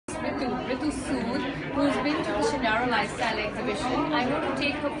Ritu Sood, who's been to the Shinaro Lifestyle exhibition. I'm going to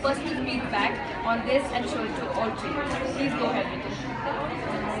take her personal feedback on this and show it to all three. Please go ahead, Ritu.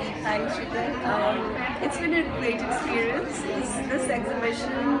 Thanks, Ritu. It's been a great experience. This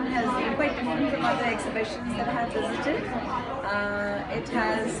exhibition has been quite different from other exhibitions that I have visited.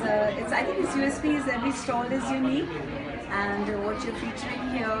 I think its USP is every stall is unique, and what you're featuring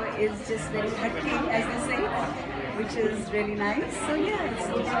here is just very hatke, as they say, which is really nice. So yeah, it's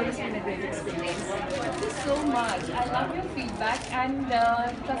overall it's been a great experience. Thank you so much. I love your feedback, and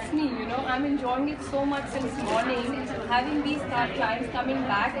trust me, I'm enjoying it so much since morning, having these clients coming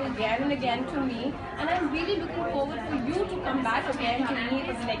back again and again to me, and I'm really looking forward for you to come back again to me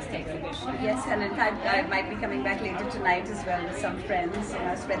for the next exhibition. Yes, and in fact I might be coming back later tonight as well with some friends,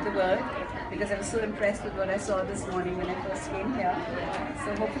 spread the word, because I was so impressed with what I saw this morning when I first came here.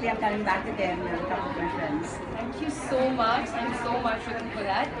 So hopefully I'm coming back again with a couple of my friends. Thank you so much. Thanks so much, Ritu, for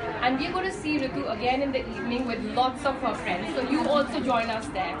that. And we're going to see Ritu again in the evening with lots of her friends. So you also join us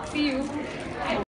there. See you.